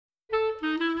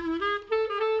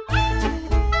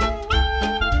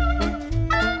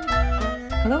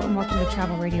Hello and welcome to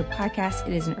Travel Radio Podcast.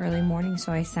 It is an early morning,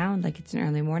 so I sound like it's an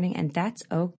early morning, and that's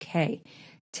okay.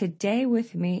 Today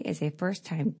with me is a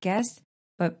first-time guest,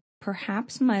 but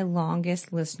perhaps my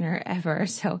longest listener ever.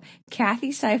 So,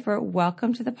 Kathy Cipher,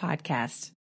 welcome to the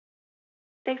podcast.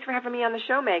 Thanks for having me on the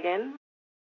show, Megan.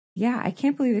 Yeah, I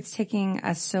can't believe it's taking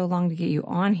us so long to get you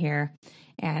on here.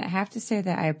 And I have to say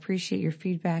that I appreciate your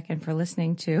feedback and for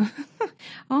listening to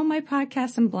all my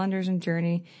podcasts and blunders and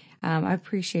journey. I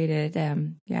appreciate it.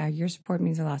 Your support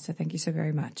means a lot. So thank you so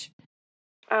very much.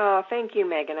 Oh, thank you,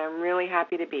 Megan. I'm really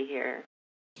happy to be here.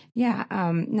 Yeah.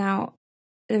 Now,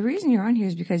 the reason you're on here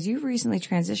is because you've recently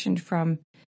transitioned from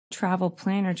travel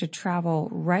planner to travel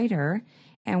writer.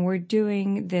 And we're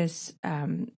doing this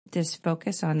this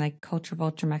focus on like Culture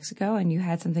Vulture Mexico. And you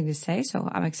had something to say. So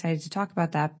I'm excited to talk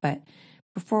about that. But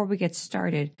before we get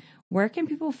started, where can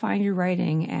people find your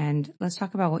writing? And let's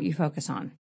talk about what you focus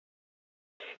on.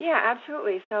 Yeah,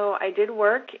 absolutely. So I did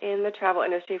work in the travel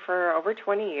industry for over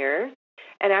 20 years.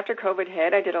 And after COVID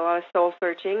hit, I did a lot of soul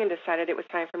searching and decided it was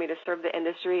time for me to serve the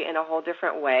industry in a whole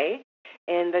different way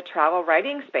in the travel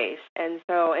writing space. And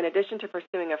so in addition to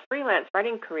pursuing a freelance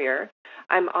writing career,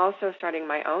 I'm also starting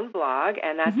my own blog,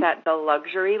 and that's at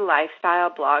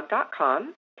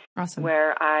theluxurylifestyleblog.com. Awesome.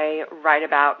 Where I write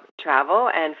about travel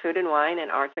and food and wine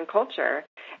and arts and culture.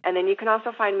 And then you can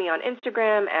also find me on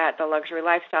Instagram at The Luxury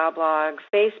Lifestyle Blog,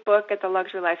 Facebook at The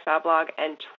Luxury Lifestyle Blog,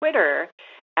 and Twitter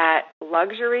at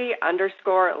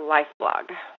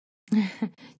luxury_lifeblog.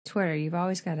 Twitter, you've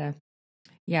always got to,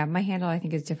 my handle I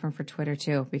think is different for Twitter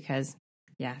too, because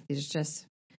there's just,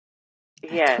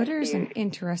 Twitter's an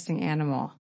interesting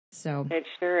animal. So it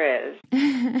sure is.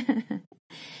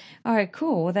 All right,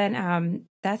 cool. Well, then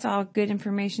that's all good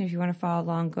information. If you want to follow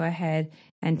along, go ahead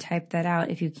and type that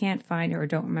out. If you can't find it or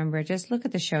don't remember it, just look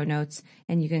at the show notes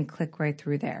and you can click right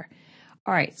through there.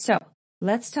 All right, so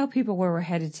let's tell people where we're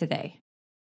headed today.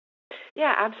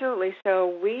 Yeah, absolutely.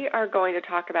 So we are going to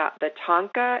talk about the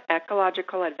Tonka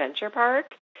Ecological Adventure Park,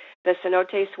 the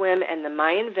Cenote Swim, and the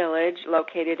Mayan Village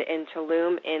located in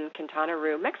Tulum in Quintana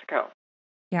Roo, Mexico.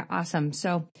 Yeah, awesome.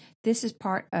 So this is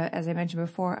part, as I mentioned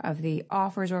before, of the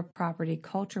Off Resort Property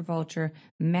Culture Vulture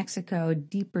Mexico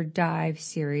Deeper Dive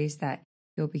series that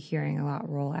you'll be hearing a lot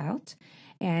roll out.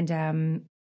 And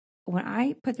when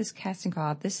I put this casting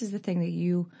call out, this is the thing that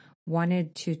you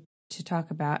wanted to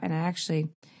talk about. And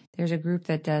there's a group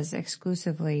that does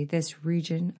exclusively this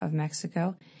region of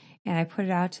Mexico. And I put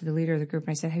it out to the leader of the group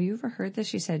and I said, have you ever heard this?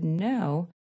 She said, no,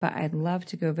 but I'd love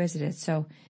to go visit it. So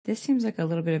this seems like a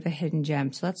little bit of a hidden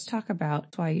gem. So let's talk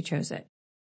about why you chose it.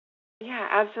 Yeah,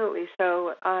 absolutely.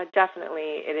 So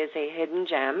definitely it is a hidden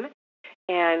gem.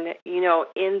 And,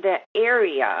 in the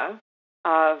area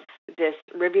of this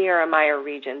Riviera Maya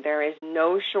region, there is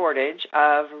no shortage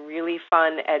of really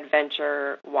fun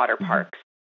adventure water parks.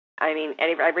 I mean,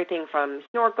 everything from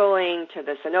snorkeling to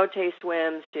the cenote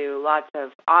swims to lots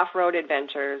of off-road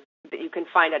adventures, that you can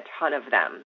find a ton of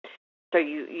them. So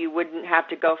you wouldn't have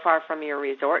to go far from your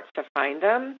resorts to find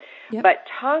them. Yep. But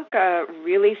Tonka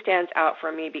really stands out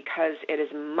for me because it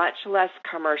is much less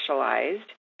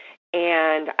commercialized.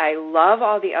 And I love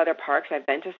all the other parks. I've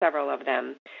been to several of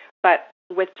them. But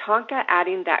with Tonka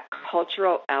adding that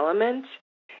cultural element,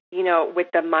 with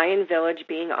the Mayan village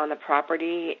being on the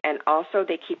property, and also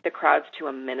they keep the crowds to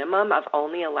a minimum of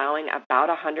only allowing about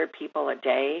 100 people a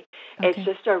day. Okay. It's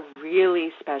just a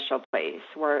really special place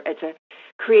where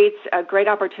creates a great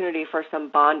opportunity for some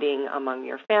bonding among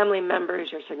your family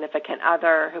members, your significant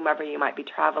other, whomever you might be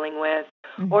traveling with,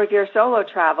 or if you're a solo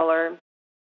traveler,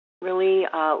 really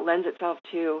lends itself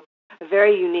to a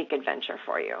very unique adventure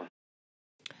for you.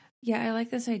 Yeah, I like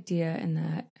this idea in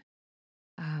that,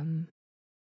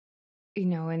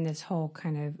 in this whole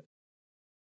kind of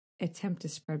attempt to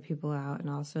spread people out, and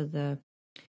also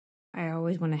I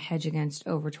always want to hedge against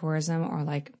over tourism, or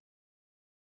like,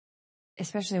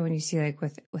 especially when you see like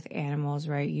with animals,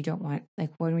 right? You don't want,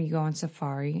 like when we go on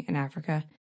safari in Africa,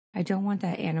 I don't want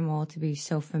that animal to be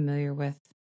so familiar with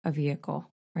a vehicle,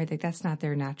 right? Like that's not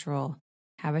their natural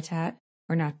habitat,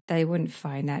 or not, they wouldn't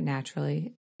find that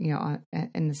naturally,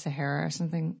 in the Sahara or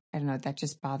something. I don't know, that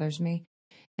just bothers me.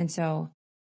 And so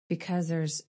because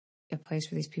there's a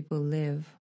place where these people live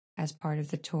as part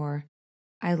of the tour,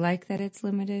 I like that it's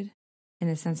limited in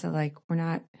the sense that like we're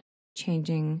not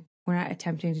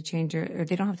attempting to change or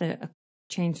they don't have to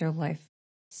change their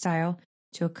lifestyle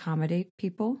to accommodate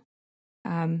people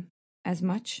as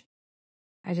much.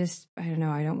 I don't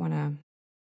know. I don't want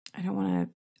to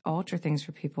alter things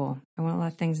for people. I want to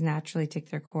let things naturally take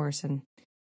their course, and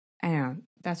I don't know.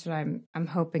 That's what I'm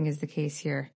hoping is the case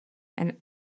here. And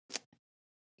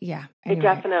yeah, anyway. It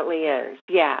definitely is.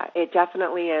 Yeah, it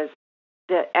definitely is.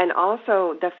 and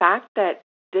also the fact that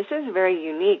this is very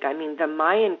unique. I mean, the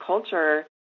Mayan culture,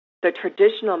 the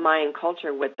traditional Mayan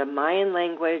culture with the Mayan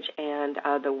language and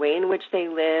the way in which they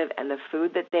live and the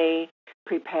food that they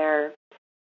prepare,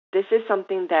 this is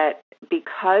something that,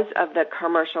 because of the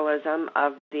commercialism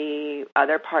of the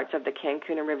other parts of the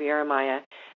Cancun and Riviera Maya,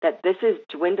 that this is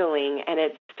dwindling and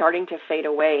it's starting to fade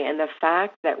away. And the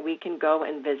fact that we can go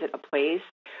and visit a place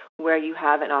where you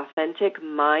have an authentic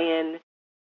Mayan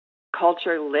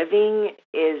culture living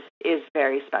is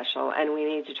very special, and we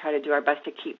need to try to do our best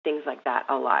to keep things like that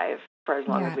alive for as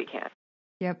long as we can.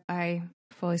 Yep, I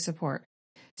fully support.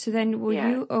 So then, will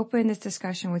you open this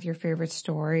discussion with your favorite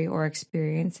story or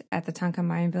experience at the Tanka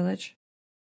Mayan village?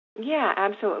 Yeah,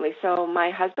 absolutely. So my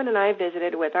husband and I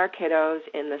visited with our kiddos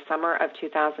in the summer of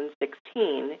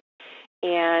 2016.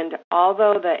 And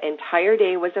although the entire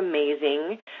day was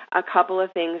amazing, a couple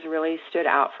of things really stood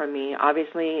out for me.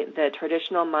 Obviously, the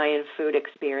traditional Mayan food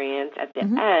experience at the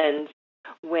end,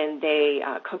 when they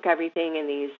cook everything in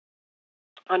these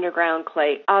underground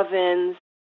clay ovens,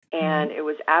 and it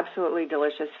was absolutely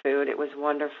delicious food. It was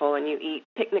wonderful, and you eat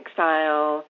picnic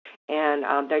style,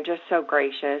 and they're just so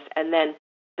gracious. And then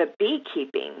the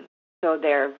beekeeping. So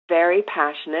they're very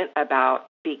passionate about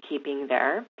beekeeping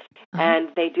there, and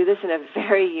they do this in a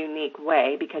very unique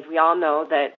way, because we all know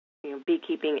that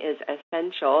beekeeping is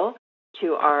essential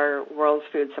to our world's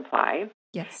food supply.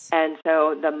 Yes. And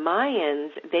so the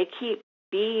Mayans, they keep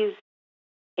bees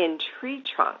in tree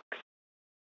trunks.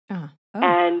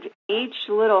 And each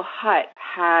little hut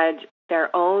had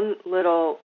their own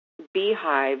little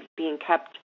beehives being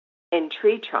kept in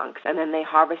tree trunks, and then they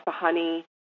harvest the honey,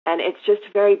 and it's just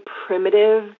very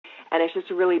primitive, and it's just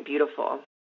really beautiful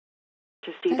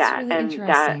to see That's that. really and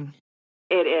interesting.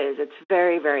 That it is. It's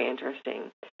very, very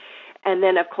interesting. And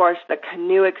then, of course, the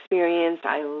canoe experience,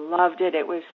 I loved it. It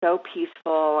was so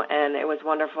peaceful, and it was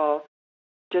wonderful.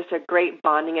 Just a great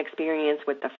bonding experience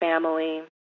with the family.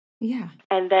 Yeah.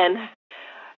 And then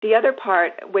the other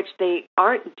part, which they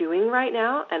aren't doing right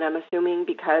now, and I'm assuming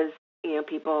because,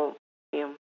 people,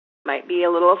 might be a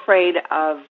little afraid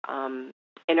of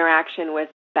interaction with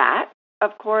bats,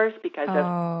 of course, because of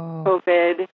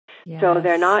COVID. Yes. So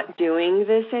they're not doing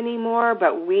this anymore,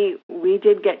 but we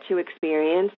did get to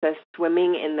experience the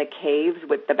swimming in the caves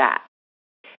with the bats.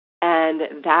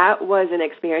 And that was an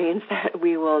experience that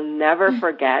we will never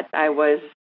forget. I was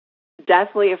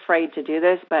deathly afraid to do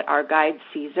this, but our guide,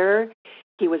 Caesar,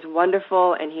 he was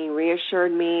wonderful, and he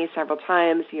reassured me several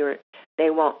times, they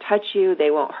won't touch you,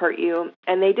 they won't hurt you,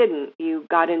 and they didn't. You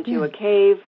got into a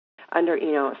cave under,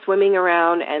 swimming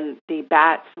around, and the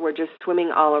bats were just swimming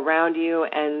all around you,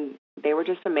 and they were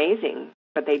just amazing,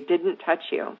 but they didn't touch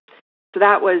you. So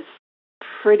that was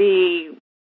pretty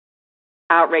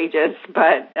outrageous,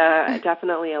 but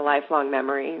definitely a lifelong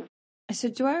memory. So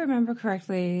do I remember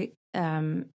correctly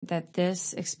that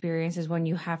this experience is when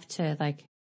you have to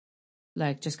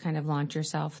like just kind of launch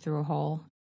yourself through a hole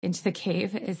into the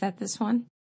cave? Is that this one?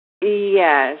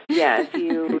 Yes, yeah.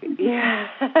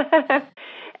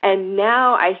 And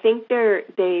now I think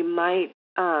they might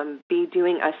be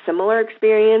doing a similar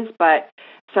experience, but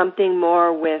something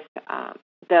more with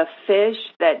the fish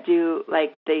that do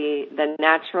like the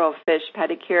natural fish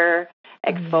pedicure,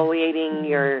 exfoliating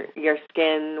your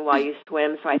skin while you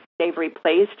swim. So I think they've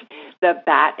replaced the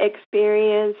bat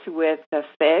experience with the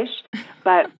fish,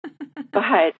 but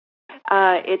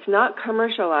it's not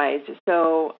commercialized.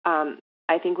 So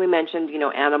I think we mentioned,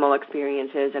 animal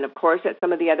experiences, and of course at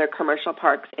some of the other commercial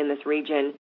parks in this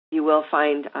region, you will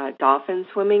find dolphin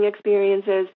swimming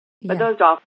experiences, but those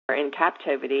dolphins are in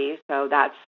captivity, so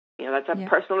that's a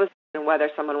personal decision whether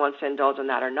someone wants to indulge in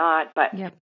that or not.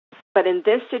 But in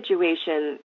this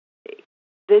situation,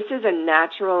 this is a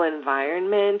natural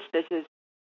environment. This is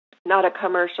not a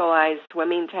commercialized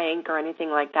swimming tank or anything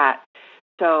like that.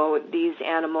 So these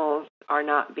animals are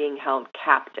not being held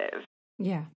captive.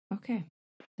 Yeah. Okay.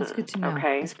 That's good to know.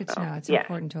 Okay. That's good to know. It's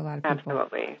important to a lot of people.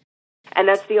 Absolutely. And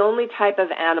that's the only type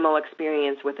of animal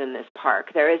experience within this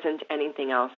park. There isn't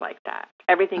anything else like that.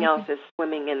 Everything else is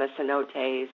swimming in the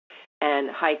cenotes and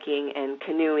hiking and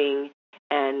canoeing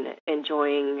and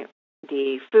enjoying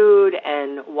the food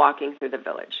and walking through the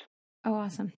village. Oh,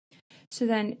 awesome. So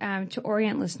then to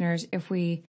orient listeners, if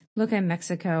we look at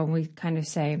Mexico and we kind of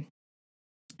say,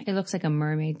 it looks like a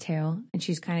mermaid tail, and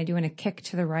she's kind of doing a kick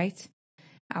to the right.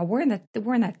 We're in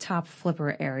that top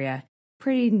flipper area,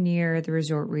 pretty near the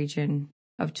resort region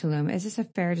of Tulum. Is this a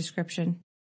fair description?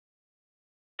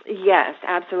 Yes,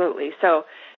 absolutely. So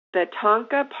the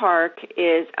Tanka Park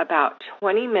is about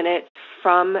 20 minutes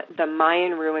from the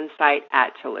Mayan ruin site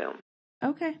at Tulum.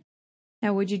 Okay.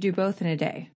 Now, would you do both in a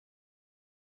day?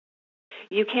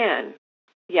 You can.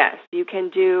 Yes, you can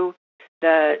do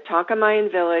the Tonka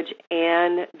Mayan Village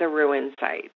and the ruin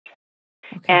site.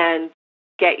 Okay. And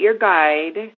get your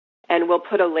guide, and we'll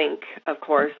put a link, of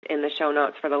course, in the show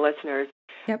notes for the listeners.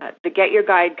 Yep. The Get Your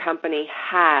Guide company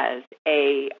has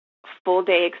a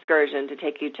full-day excursion to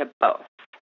take you to both.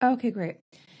 Okay, great.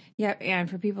 Yeah, and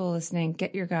for people listening,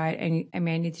 Get Your Guide. And I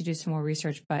mean, I need to do some more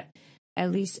research, but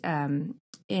at least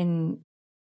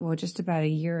just about a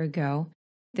year ago,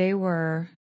 they were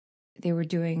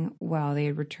doing well.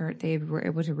 They were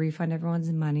able to refund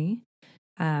everyone's money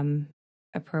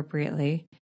appropriately,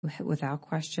 without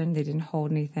question. They didn't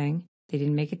hold anything. They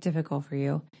didn't make it difficult for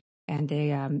you, and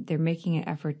they're making an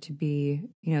effort to be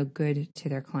good to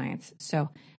their clients. So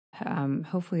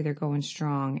hopefully they're going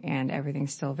strong, and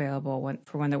everything's still available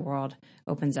when the world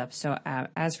opens up. So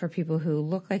as for people who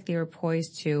look like they were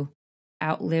poised to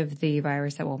outlive the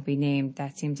virus that won't be named,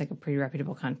 that seems like a pretty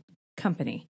reputable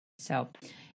company. So.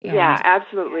 Yeah,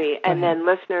 absolutely. And ahead. then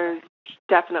listeners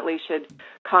definitely should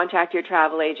contact your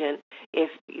travel agent. If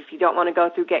you don't want to go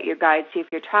through Get Your Guide, see if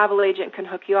your travel agent can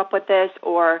hook you up with this,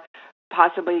 or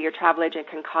possibly your travel agent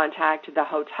can contact the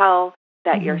hotel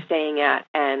that you're staying at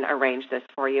and arrange this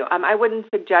for you. I wouldn't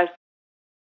suggest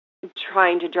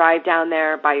trying to drive down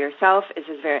there by yourself. This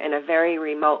is in a very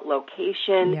remote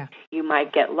location. Yeah. You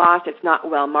might get lost. It's not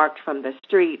well marked from the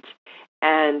street.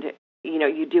 And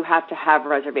you do have to have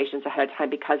reservations ahead of time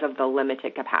because of the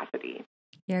limited capacity.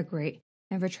 Yeah, great.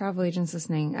 And for travel agents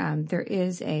listening, there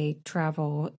is a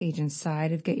travel agent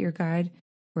side of Get Your Guide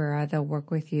where they'll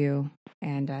work with you,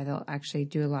 and they'll actually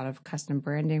do a lot of custom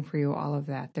branding for you, all of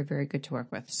that. They're very good to work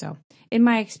with. So in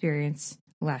my experience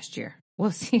last year,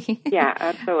 we'll see. Yeah,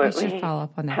 absolutely. I should follow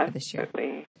up on that for this year.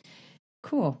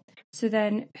 Cool. So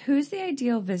then who's the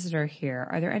ideal visitor here?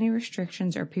 Are there any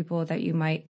restrictions or people that you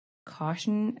might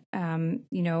caution,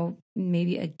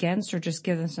 maybe against, or just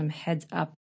give them some heads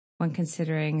up when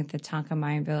considering the Tonka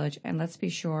Mayan Village? And let's be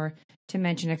sure to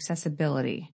mention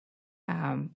accessibility.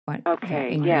 In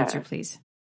your answer, please.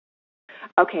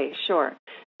 Okay, sure.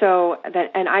 So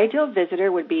an ideal visitor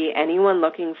would be anyone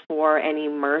looking for an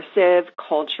immersive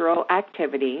cultural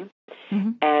activity.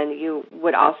 And you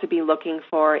would also be looking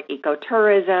for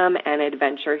ecotourism and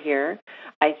adventure here.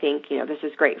 I think, this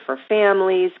is great for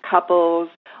families, couples,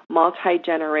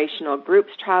 multi-generational groups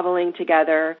traveling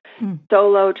together,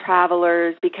 solo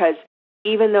travelers, because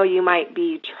even though you might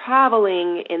be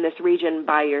traveling in this region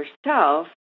by yourself,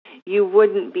 you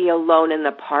wouldn't be alone in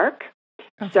the park.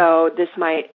 Okay. So this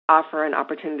might offer an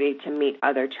opportunity to meet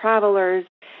other travelers,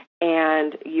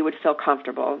 and you would feel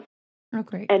comfortable. Oh,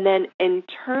 great. And then in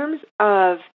terms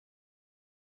of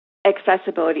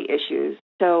accessibility issues,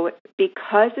 so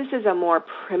because this is a more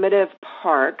primitive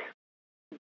park,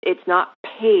 it's not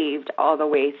paved all the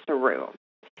way through.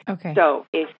 Okay. So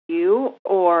if you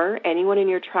or anyone in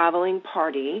your traveling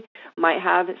party might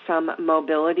have some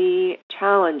mobility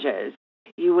challenges,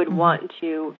 you would want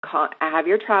to have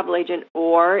your travel agent,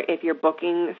 or if you're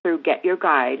booking through Get Your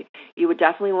Guide, you would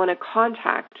definitely want to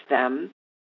contact them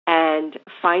and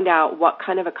find out what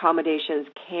kind of accommodations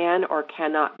can or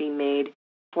cannot be made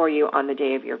for you on the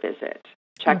day of your visit.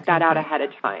 Check that out ahead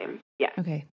of time. Yeah.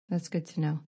 Okay, that's good to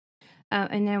know.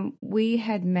 And then we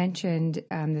had mentioned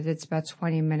that it's about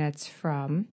 20 minutes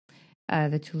from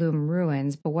the Tulum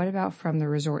ruins, but what about from the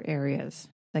resort areas?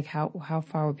 Like how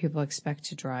far would people expect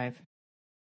to drive?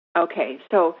 Okay,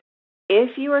 so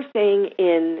if you are staying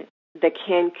in the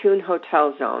Cancun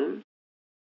hotel zone,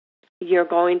 you're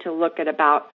going to look at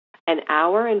about an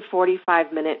hour and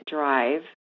 45-minute drive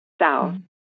south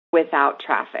without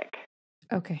traffic.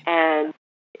 Okay. And,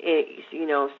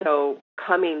 so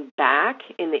coming back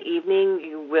in the evening,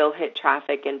 you will hit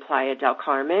traffic in Playa del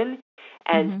Carmen.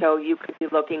 And so you could be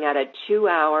looking at a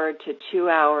 2-hour to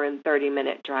 2-hour and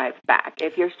 30-minute drive back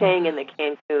if you're staying in the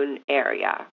Cancun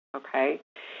area. Okay.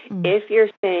 If you're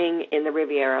staying in the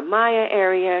Riviera Maya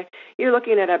area, you're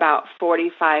looking at about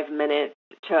 45 minutes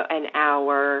to an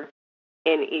hour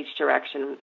in each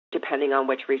direction, depending on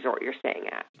which resort you're staying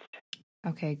at.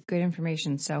 Okay, good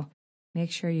information. So make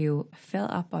sure you fill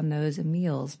up on those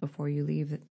meals before you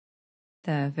leave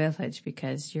the village,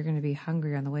 because you're going to be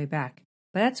hungry on the way back.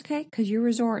 But that's okay, because your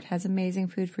resort has amazing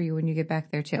food for you when you get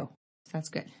back there too. So that's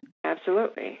good.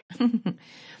 Absolutely.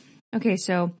 Okay,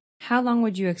 so how long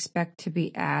would you expect to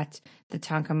be at the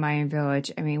Tonka Mayan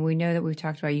Village? I mean, we know that we've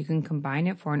talked about you can combine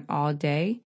it for an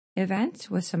all-day event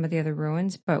with some of the other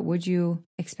ruins, but would you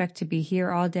expect to be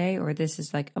here all day, or this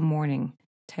is like a morning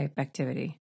type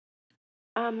activity?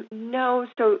 No,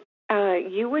 so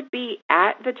you would be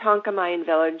at the Tonka Mayan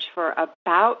Village for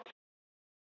about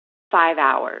 5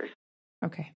 hours.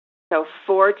 Okay. So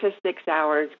 4 to 6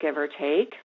 hours, give or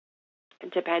take,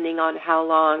 depending on how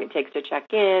long it takes to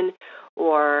check in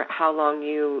or how long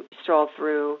you stroll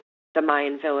through the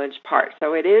Mayan village part.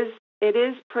 So it is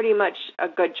pretty much a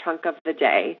good chunk of the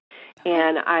day.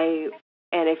 And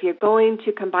if you're going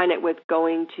to combine it with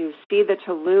going to see the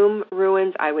Tulum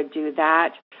ruins, I would do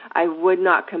that. I would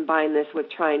not combine this with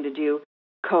trying to do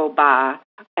Coba,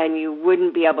 and you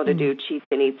wouldn't be able to do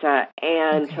Chichen Itza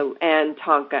and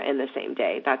Tonka in the same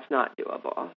day. That's not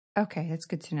doable. Okay, that's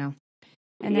good to know.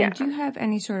 And then do you have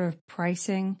any sort of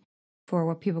pricing for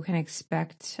what people can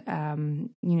expect,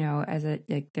 as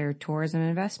their tourism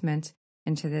investment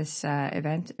into this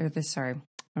event, or this, sorry,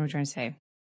 what am I trying to say?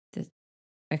 The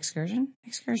excursion?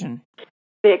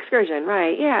 The excursion,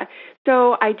 right, yeah.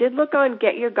 So I did look on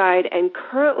Get Your Guide, and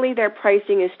currently their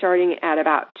pricing is starting at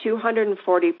about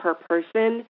 $240 per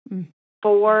person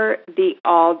for the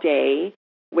all-day,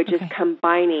 which is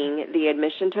combining the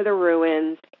admission to the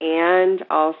ruins and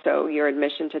also your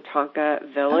admission to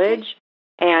Tonka Village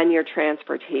and your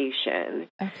transportation.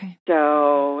 Okay.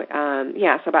 So,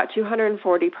 so about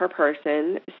 $240 per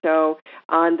person. So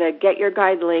on the Get Your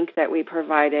Guide link that we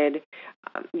provided,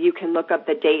 you can look up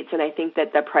the dates, and I think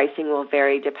that the pricing will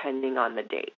vary depending on the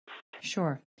dates.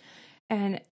 Sure.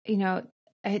 And,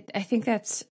 I think that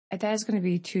is going to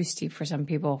be too steep for some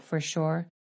people, for sure.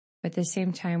 But at the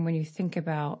same time, when you think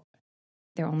about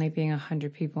there only being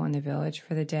 100 people in the village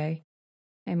for the day,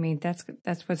 I mean, that's what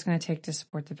it's going to take to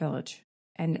support the village.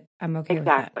 And I'm okay with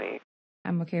that.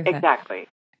 I'm okay with that. Exactly.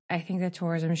 I think that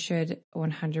tourism should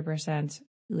 100%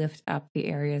 lift up the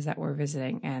areas that we're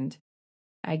visiting. And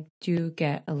I do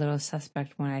get a little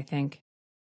suspect when I think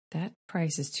that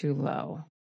price is too low.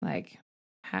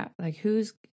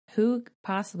 Who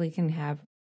possibly can have,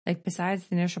 besides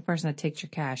the initial person that takes your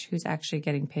cash, who's actually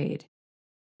getting paid?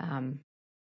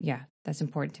 That's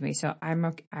important to me. So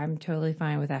I'm totally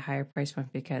fine with that higher price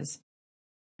point because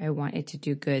I want it to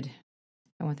do good.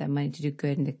 I want that money to do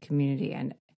good in the community,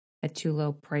 and a too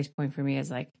low price point for me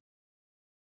is right.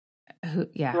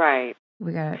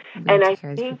 We gotta take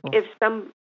care of these people.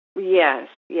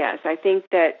 Yes, I think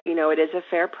that it is a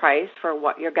fair price for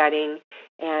what you're getting,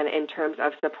 and in terms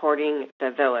of supporting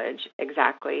the village,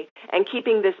 exactly, and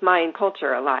keeping this Mayan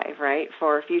culture alive, right,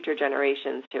 for future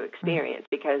generations to experience,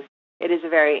 because it is a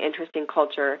very interesting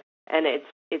culture, and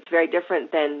it's very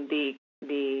different than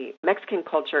the Mexican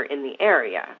culture in the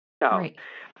area. So,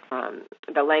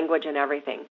 the language and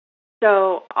everything.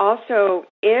 So, also,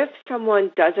 if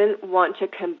someone doesn't want to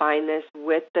combine this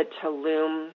with the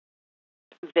Tulum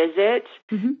visit,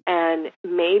 and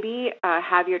maybe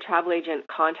have your travel agent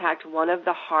contact one of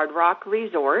the Hard Rock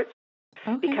resorts,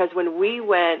 because when we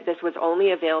went, this was only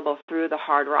available through the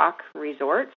Hard Rock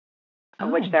resorts,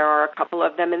 which there are a couple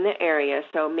of them in the area.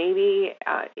 So maybe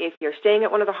if you're staying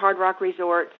at one of the Hard Rock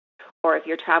resorts, or if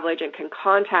your travel agent can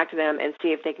contact them and see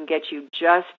if they can get you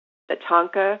just the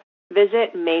Tonka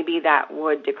visit, maybe that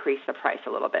would decrease the price a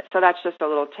little bit. So that's just a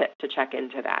little tip to check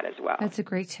into that as well. That's a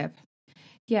great tip.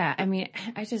 Yeah, I mean,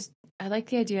 I like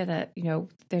the idea that,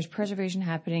 there's preservation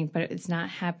happening, but it's not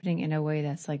happening in a way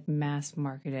that's mass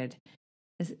marketed.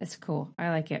 It's cool. I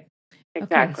like it.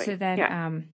 Exactly. Okay, so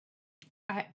then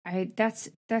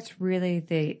that's really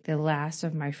the last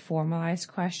of my formalized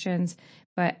questions,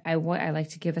 but I like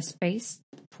to give a space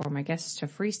for my guests to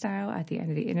freestyle at the end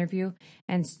of the interview,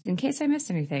 and in case I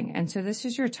missed anything. And so this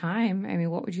is your time. I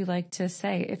mean, what would you like to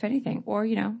say, if anything? Or,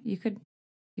 you could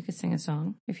sing a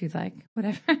song if you'd like,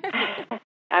 whatever.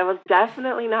 I will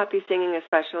definitely not be singing,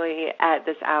 especially at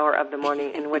this hour of the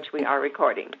morning in which we are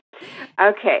recording.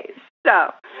 Okay,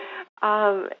 so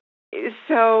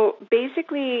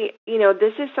basically,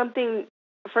 this is something,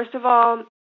 first of all,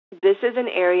 this is an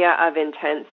area of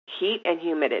intense heat and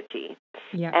humidity.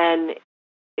 Yeah. And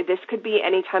this could be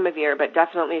any time of year, but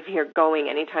definitely if you're going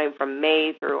anytime from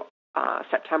May through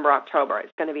September, October,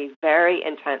 it's going to be very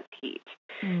intense heat.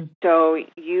 So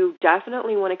you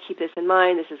definitely want to keep this in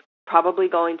mind. This is probably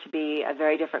going to be a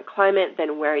very different climate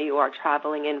than where you are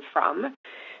traveling in from.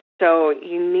 So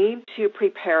you need to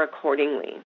prepare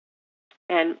accordingly.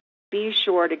 And be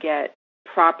sure to get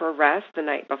proper rest the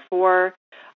night before.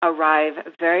 Arrive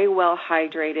very well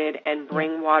hydrated and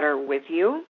bring water with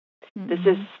you. This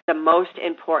is the most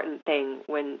important thing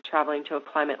when traveling to a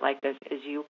climate like this, is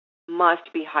you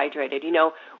must be hydrated.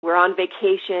 We're on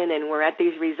vacation and we're at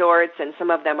these resorts, and some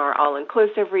of them are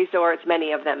all-inclusive resorts,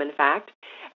 many of them, in fact.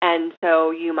 And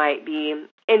so you might be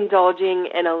indulging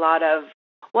in a lot of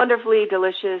wonderfully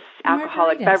delicious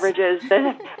alcoholic beverages,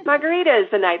 margaritas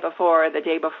the night before, the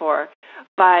day before.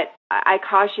 But I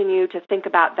caution you to think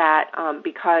about that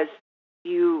because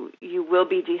you will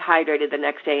be dehydrated the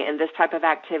next day, and this type of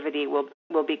activity will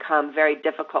become very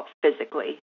difficult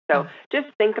physically. So just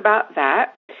think about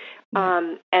that.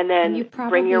 Yeah. And then And you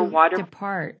probably bring your water.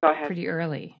 depart Go ahead. pretty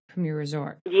early from your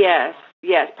resort. Yes,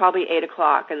 probably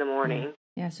 8:00 in the morning.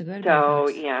 Yeah, so go to bed, So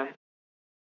folks. yeah.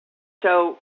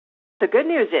 So the good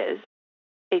news is,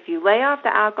 if you lay off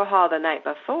the alcohol the night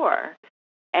before,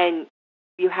 and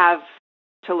you have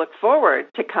to look forward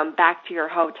to come back to your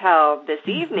hotel this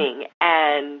evening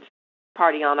and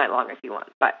party all night long if you want,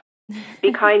 but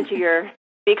be kind to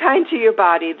your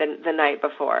body the night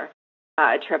before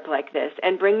a trip like this,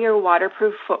 and bring your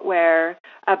waterproof footwear,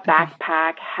 a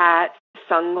backpack, hat,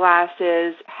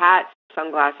 sunglasses. Hats,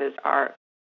 sunglasses are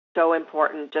so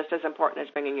important, just as important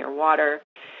as bringing your water.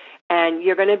 And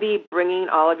you're going to be bringing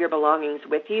all of your belongings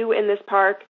with you in this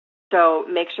park. So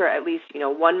make sure at least,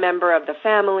 one member of the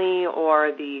family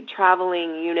or the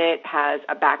traveling unit has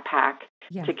a backpack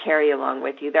to carry along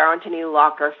with you. There aren't any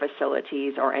locker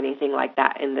facilities or anything like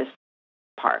that in this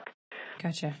park.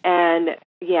 Gotcha. And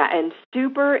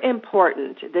super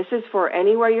important, this is for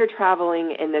anywhere you're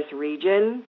traveling in this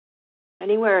region,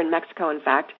 anywhere in Mexico, in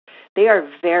fact, they are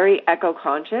very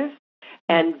eco-conscious,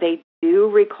 and they do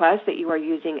request that you are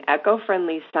using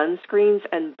eco-friendly sunscreens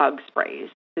and bug sprays.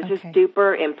 This is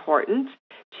super important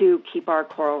to keep our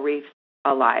coral reefs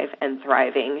alive and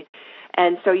thriving.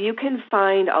 And so you can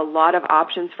find a lot of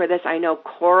options for this. I know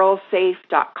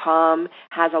coralsafe.com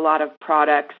has a lot of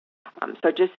products.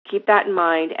 So just keep that in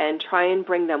mind and try and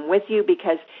bring them with you,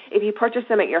 because if you purchase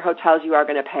them at your hotels, you are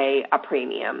going to pay a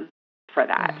premium for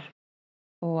that. Yeah.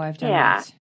 Oh, I've done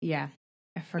that. Yeah.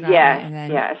 I forgot. Yes, and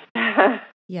then, yes.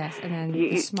 Yes, and then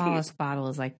the smallest bottle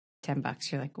is like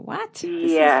 $10. You're like, what?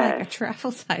 This is like a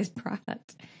travel-sized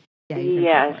product. Yeah.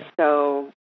 Yes,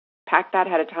 so pack that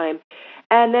ahead of time.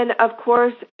 And then, of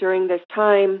course, during this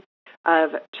time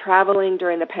of traveling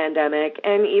during the pandemic,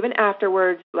 and even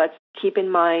afterwards, let's keep in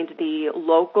mind the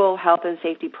local health and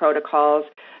safety protocols,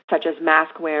 such as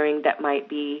mask wearing, that might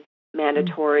be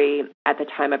mandatory at the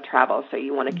time of travel. So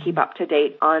you want to keep up to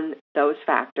date on those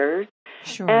factors.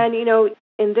 Sure. And,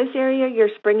 in this area,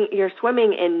 you're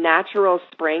swimming in natural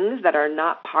springs that are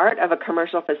not part of a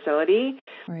commercial facility.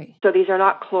 Right. So these are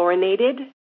not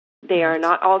chlorinated. They are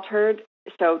not altered.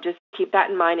 So just keep that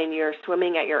in mind, and you're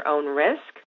swimming at your own risk.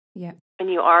 Yeah.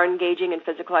 And you are engaging in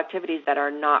physical activities that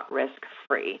are not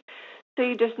risk-free. So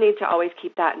you just need to always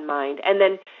keep that in mind. And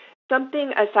then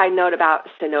a side note about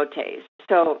cenotes.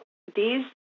 So these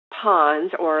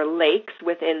ponds or lakes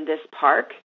within this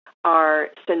park are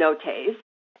cenotes.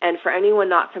 And for anyone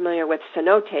not familiar with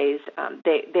cenotes,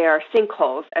 they are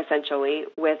sinkholes, essentially,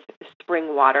 with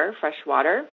spring water, fresh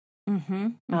water,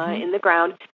 in the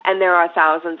ground. And there are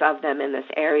thousands of them in this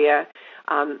area.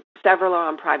 Several are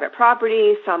on private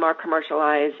property, some are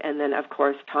commercialized, and then, of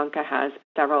course, Tonka has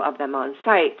several of them on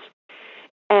site.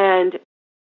 And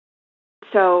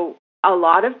so a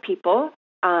lot of people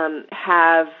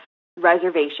have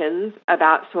reservations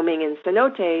about swimming in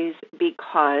cenotes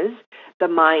because the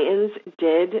Mayans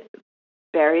did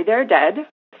bury their dead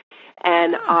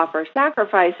and offer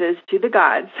sacrifices to the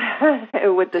gods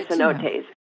with the cenotes.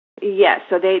 Yes,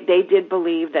 so they did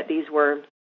believe that these were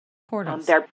portals.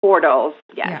 They're portals,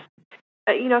 yes.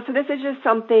 Yeah. So this is just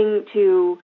something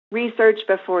to research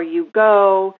before you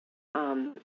go.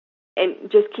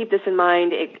 And just keep this in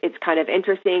mind. It's kind of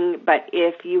interesting, but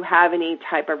if you have any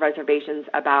type of reservations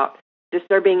about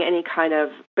disturbing any kind of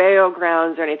burial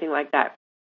grounds or anything like that,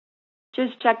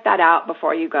 just check that out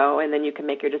before you go, and then you can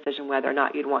make your decision whether or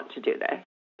not you'd want to do this.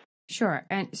 Sure.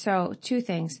 And so 2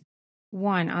 things.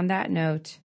 One, on that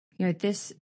note, the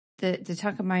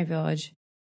Tuckamay Village,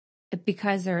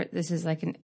 because this is like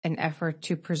an effort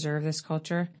to preserve this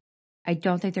culture, I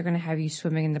don't think they're going to have you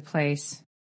swimming in the place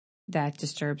that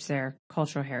disturbs their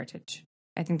cultural heritage.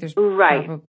 I think there's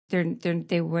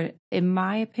they would, in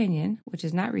my opinion, which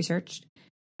is not researched,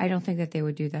 I don't think that they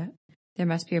would do that. There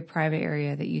must be a private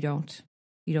area that you don't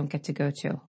get to go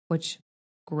to, which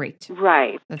great.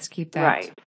 Right. Let's keep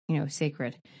that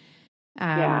sacred.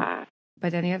 But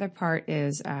then the other part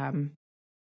is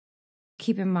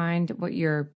keep in mind what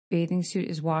your bathing suit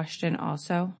is washed in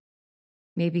also.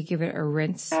 Maybe give it a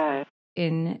rinse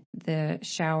in the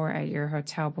shower at your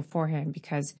hotel beforehand,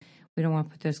 because we don't want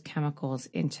to put those chemicals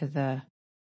into the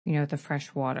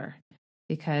fresh water,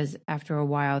 because after a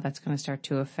while that's going to start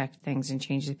to affect things and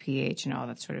change the pH and all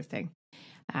that sort of thing.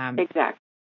 Exactly.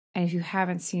 And if you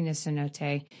haven't seen a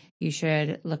cenote, you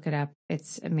should look it up.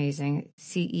 It's amazing.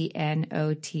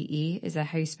 Cenote. Is that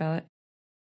how you spell it?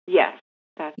 Yes,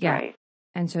 that's right.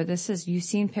 And so you've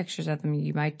seen pictures of them.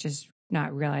 You might just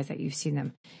not realize that you've seen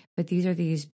them. But these are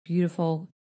these beautiful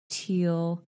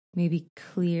teal, maybe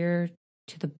clear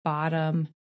to the bottom,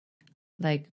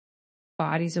 like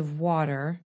bodies of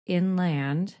water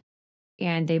inland.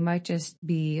 And they might just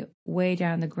be way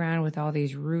down the ground with all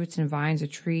these roots and vines of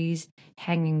trees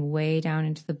hanging way down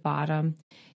into the bottom.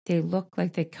 They look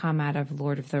like they come out of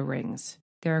Lord of the Rings.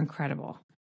 They're incredible.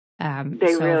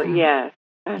 Yes.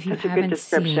 That's such a good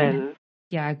description.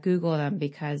 Google them,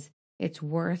 because it's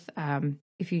worth,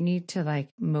 if you need to like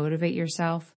motivate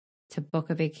yourself to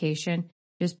book a vacation,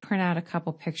 just print out a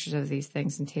couple pictures of these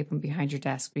things and tape them behind your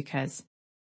desk, because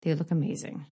they look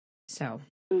amazing. So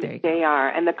there you go. They are.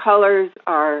 And the colors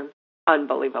are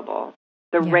unbelievable.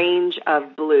 The range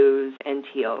of blues and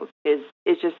teals is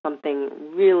just something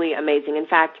really amazing. In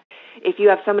fact, if you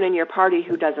have someone in your party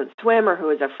who doesn't swim or who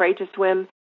is afraid to swim,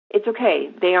 it's okay.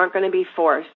 They aren't going to be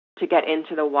forced to get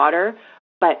into the water,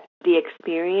 but the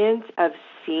experience of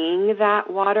seeing that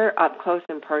water up close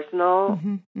and personal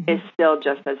is still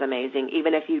just as amazing,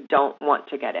 even if you don't want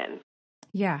to get in.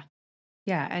 Yeah.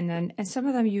 Yeah. And some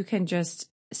of them you can just,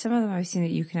 some of them I've seen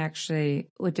that you can actually,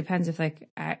 it depends if like,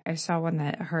 I saw one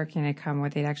that a hurricane had come where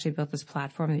they'd actually built this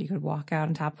platform that you could walk out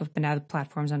on top of, but now the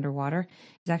platform's underwater.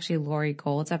 It's actually Lori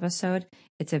Gold's episode.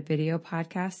 It's a video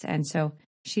podcast. And so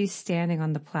she's standing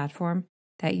on the platform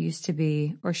that used to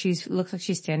be, or looks like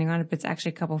she's standing on it, but it's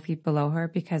actually a couple of feet below her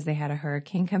because they had a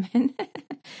hurricane come in.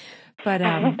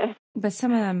 But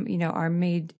some of them, you know, are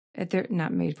made, they're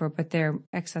not made for, but they're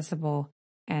accessible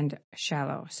and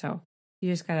shallow. So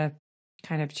you just got to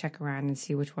kind of check around and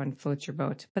see which one floats your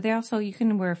boat. But they also, you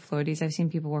can wear floaties. I've seen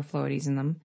people wear floaties in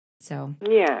them. So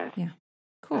yeah,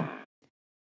 cool.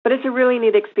 But it's a really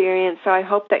neat experience. So I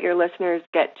hope that your listeners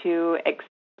get to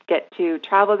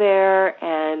travel there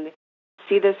and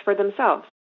see this for themselves.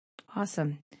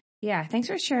 Awesome. Yeah. Thanks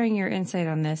for sharing your insight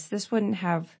on this. I wouldn't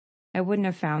have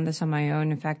found this on my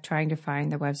own. In fact, trying to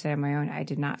find the website on my own, I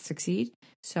did not succeed.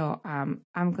 So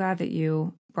I'm glad that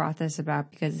you brought this about,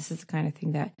 because this is the kind of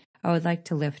thing that I would like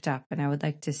to lift up and I would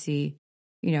like to see,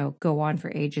 you know, go on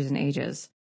for ages and ages.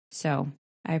 So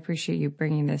I appreciate you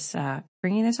bringing this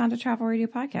onto Travel Radio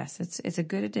Podcast. It's a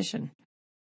good addition.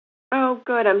 Oh,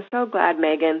 good. I'm so glad,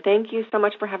 Megan. Thank you so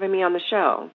much for having me on the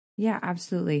show. Yeah,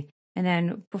 absolutely. And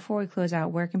then before we close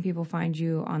out, where can people find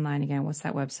you online again? What's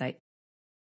that website?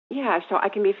 Yeah, so I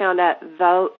can be found at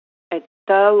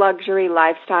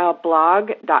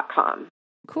theluxurylifestyleblog.com.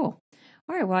 Cool.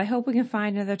 All right. Well, I hope we can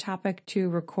find another topic to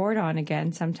record on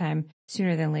again sometime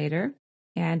sooner than later.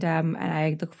 And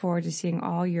I look forward to seeing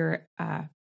all your,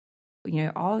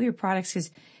 all of your products,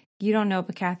 because you don't know,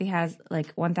 but Kathy has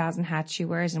like 1,000 hats she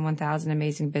wears and 1,000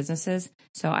 amazing businesses.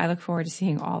 So I look forward to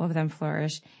seeing all of them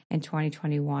flourish in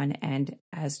 2021 and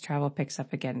as travel picks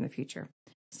up again in the future.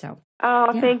 So.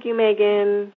 Oh, yeah. Thank you,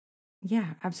 Megan.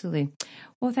 Yeah, absolutely.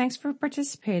 Well, thanks for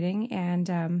participating.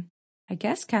 And I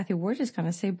guess, Kathy, we're just going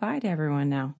to say bye to everyone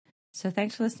now. So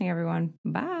thanks for listening, everyone.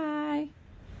 Bye.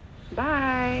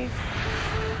 Bye.